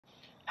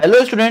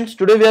Hello students,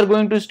 today we are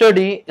going to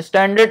study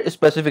standard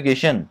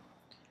specification.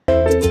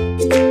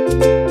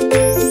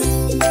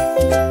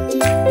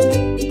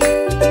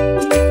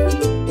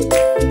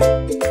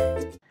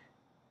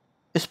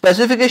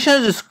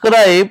 Specifications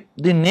describe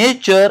the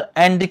nature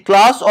and the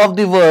class of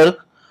the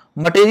work,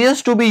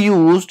 materials to be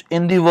used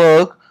in the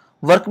work,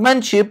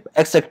 workmanship,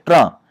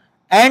 etc.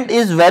 and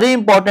is very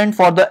important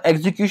for the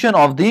execution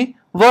of the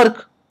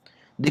work.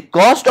 The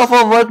cost of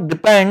a work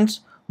depends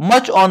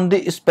much on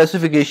the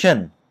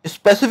specification.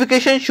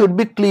 Specification should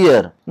be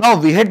clear. Now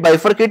we had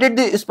bifurcated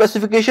the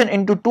specification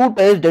into two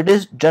types, that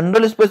is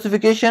general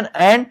specification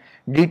and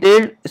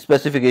detailed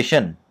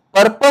specification.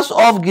 Purpose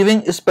of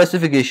giving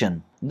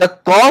specification. The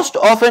cost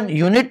of an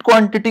unit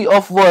quantity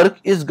of work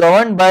is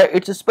governed by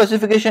its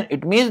specification.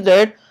 It means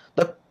that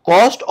the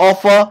cost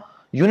of a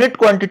unit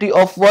quantity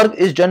of work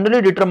is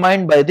generally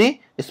determined by the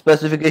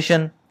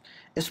specification.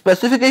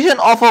 Specification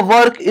of a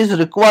work is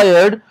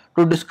required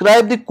to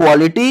describe the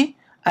quality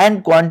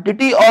and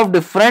quantity of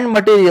different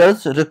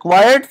materials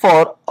required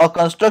for a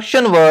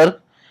construction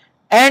work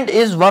and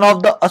is one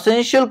of the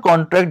essential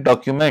contract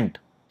document.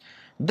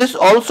 This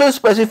also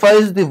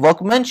specifies the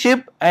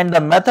workmanship and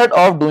the method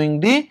of doing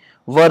the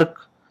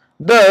work.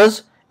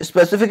 Thus,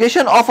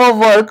 specification of a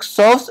work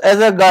serves as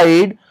a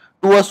guide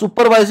to a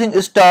supervising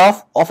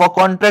staff of a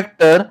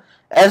contractor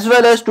as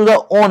well as to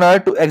the owner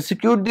to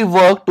execute the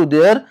work to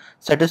their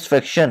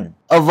satisfaction.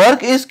 A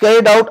work is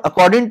carried out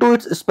according to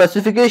its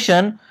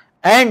specification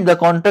and the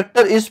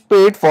contractor is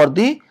paid for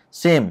the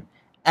same.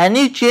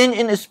 Any change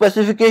in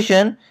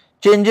specification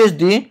changes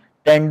the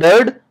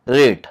tendered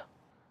rate.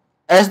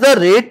 As the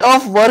rate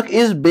of work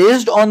is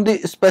based on the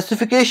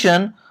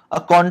specification, a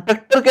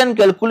contractor can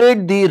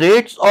calculate the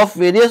rates of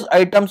various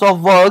items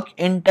of work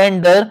in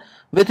tender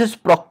with his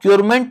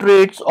procurement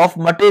rates of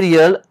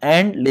material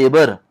and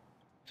labor.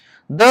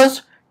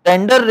 Thus,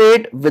 tender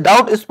rate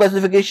without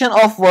specification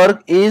of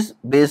work is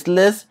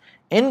baseless,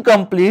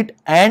 incomplete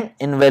and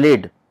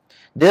invalid.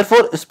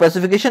 Therefore,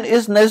 specification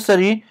is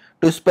necessary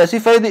to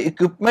specify the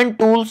equipment,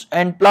 tools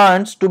and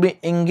plants to be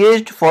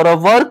engaged for a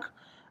work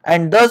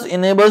and thus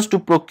enables to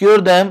procure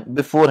them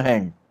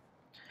beforehand.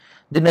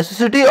 The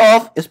necessity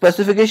of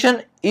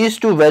specification is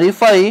to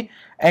verify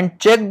and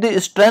check the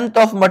strength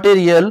of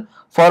material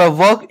for a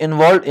work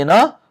involved in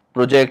a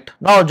project.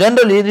 Now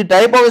generally the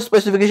type of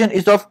specification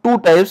is of two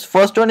types.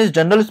 First one is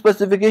general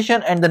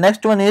specification and the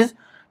next one is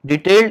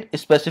detailed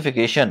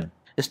specification.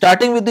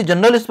 Starting with the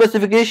general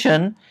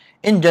specification,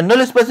 in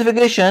general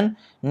specification,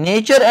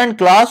 nature and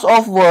class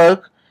of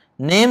work,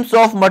 names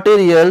of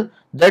material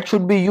that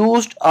should be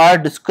used are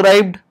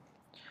described.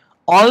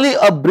 Only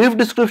a brief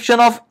description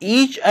of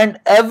each and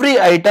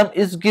every item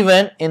is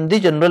given in the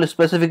general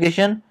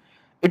specification.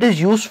 It is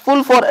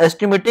useful for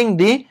estimating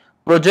the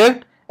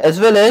project as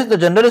well as the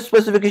general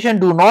specification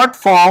do not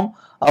form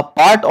a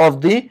part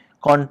of the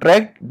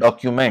contract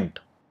document.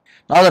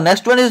 Now the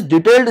next one is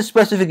detailed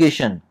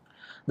specification.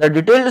 The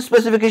detailed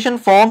specification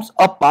forms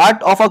a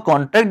part of a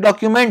contract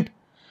document.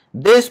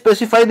 They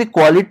specify the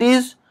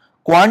qualities,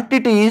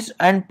 quantities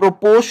and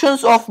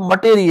proportions of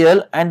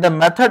material and the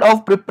method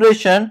of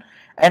preparation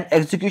and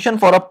execution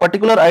for a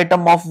particular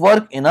item of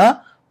work in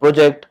a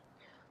project.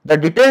 The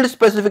detailed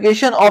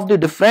specification of the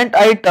different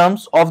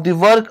items of the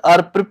work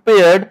are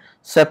prepared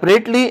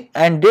separately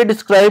and they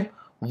describe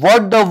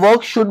what the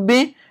work should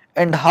be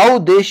and how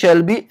they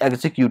shall be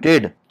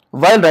executed.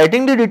 While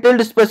writing the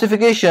detailed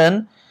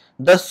specification,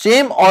 the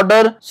same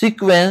order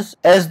sequence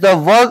as the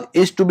work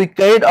is to be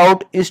carried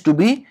out is to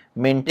be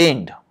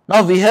maintained.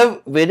 Now we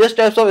have various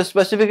types of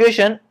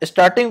specification,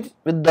 starting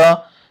with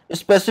the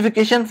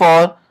specification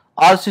for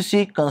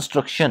RCC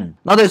construction.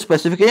 Now the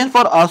specification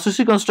for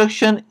RCC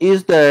construction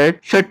is that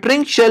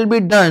shuttering shall be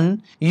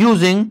done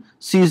using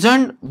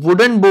seasoned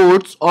wooden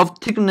boards of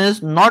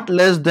thickness not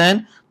less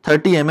than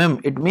 30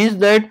 mm. It means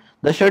that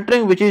the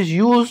shuttering which is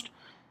used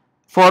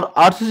for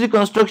RCC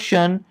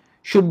construction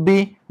should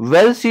be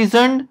well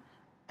seasoned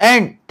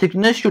and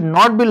thickness should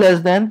not be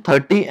less than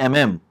 30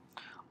 mm.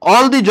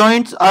 All the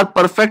joints are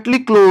perfectly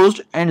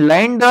closed and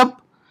lined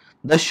up.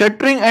 The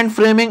shuttering and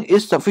framing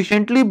is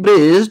sufficiently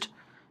braced.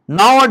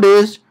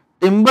 Nowadays,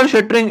 timber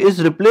shuttering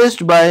is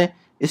replaced by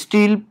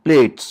steel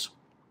plates.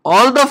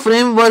 All the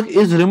framework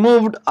is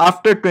removed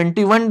after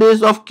 21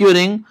 days of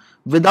curing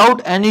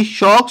without any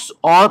shocks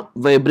or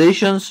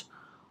vibrations.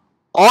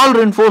 All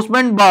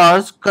reinforcement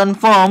bars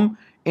conform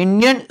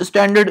Indian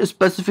standard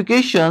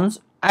specifications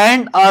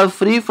and are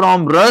free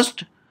from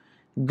rust,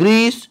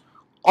 grease,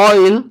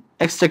 oil,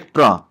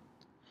 etc.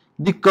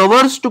 The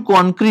covers to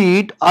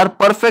concrete are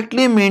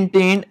perfectly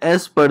maintained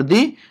as per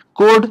the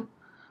code.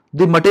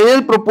 The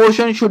material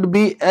proportion should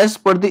be as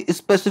per the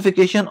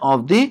specification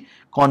of the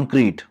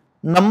concrete.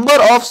 Number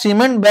of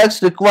cement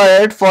bags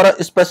required for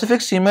a specific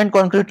cement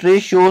concrete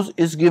ratios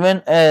is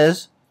given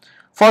as: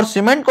 for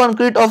cement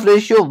concrete of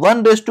ratio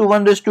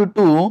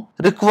 1:1:2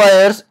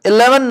 requires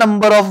 11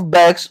 number of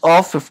bags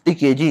of 50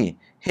 kg.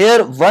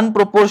 Here one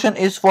proportion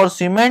is for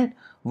cement,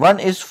 one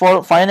is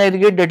for fine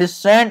aggregate that is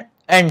sand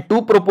and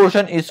two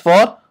proportion is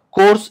for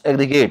coarse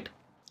aggregate.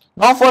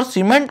 Now for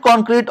cement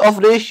concrete of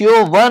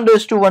ratio 1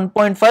 raised to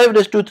 1.5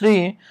 raised to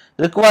 3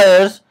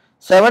 requires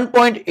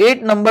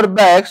 7.8 number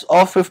bags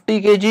of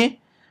 50 kg.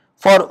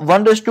 For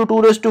 1 raised to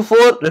 2 raised to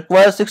 4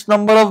 requires 6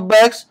 number of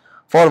bags.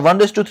 For 1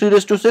 raised to 3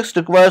 raised to 6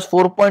 requires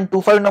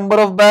 4.25 number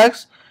of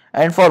bags.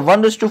 And for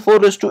 1 raised to 4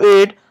 raised to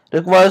 8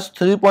 requires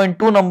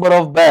 3.2 number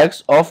of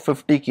bags of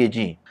 50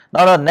 kg.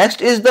 Now the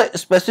next is the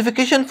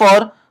specification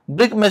for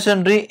brick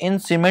masonry in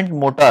cement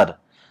mortar.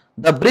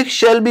 The brick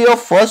shall be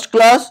of first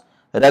class,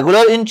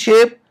 regular in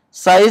shape,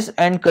 size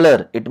and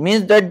color. It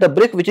means that the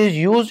brick which is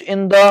used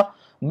in the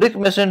brick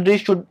masonry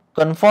should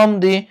conform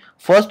the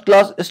first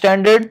class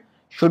standard,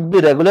 should be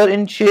regular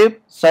in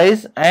shape,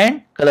 size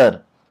and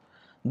color.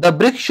 The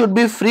brick should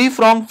be free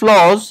from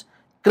flaws,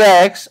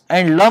 cracks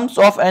and lumps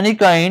of any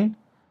kind.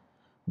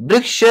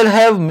 Bricks shall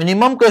have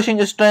minimum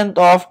crushing strength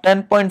of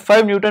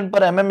 10.5 Newton per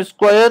mm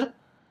square.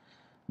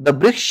 The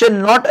brick shall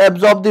not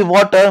absorb the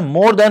water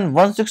more than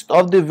 1/6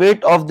 of the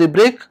weight of the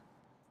brick.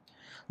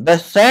 The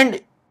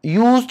sand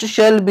used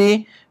shall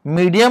be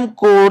medium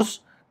coarse,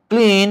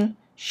 clean,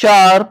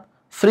 sharp,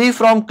 free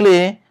from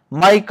clay,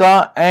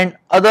 mica and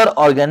other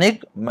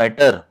organic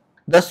matter.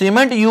 The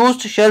cement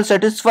used shall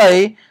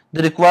satisfy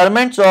the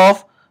requirements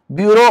of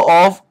Bureau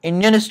of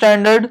Indian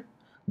Standard.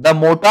 The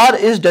mortar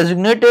is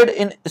designated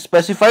in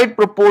specified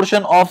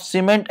proportion of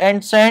cement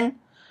and sand.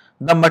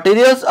 The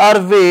materials are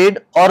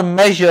weighed or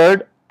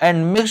measured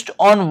and mixed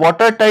on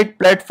watertight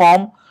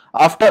platform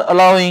after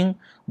allowing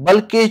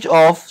bulkage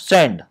of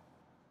sand.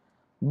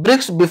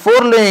 Bricks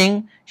before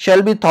laying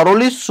shall be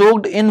thoroughly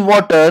soaked in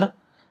water.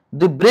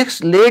 The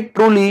bricks laid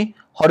truly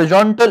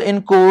horizontal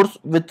in course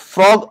with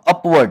frog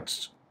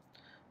upwards.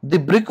 The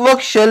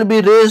brickwork shall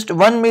be raised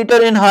 1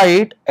 meter in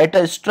height at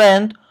a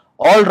strength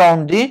all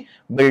round the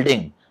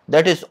building.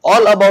 That is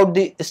all about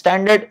the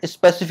standard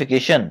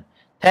specification.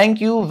 Thank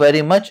you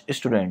very much,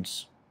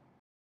 students.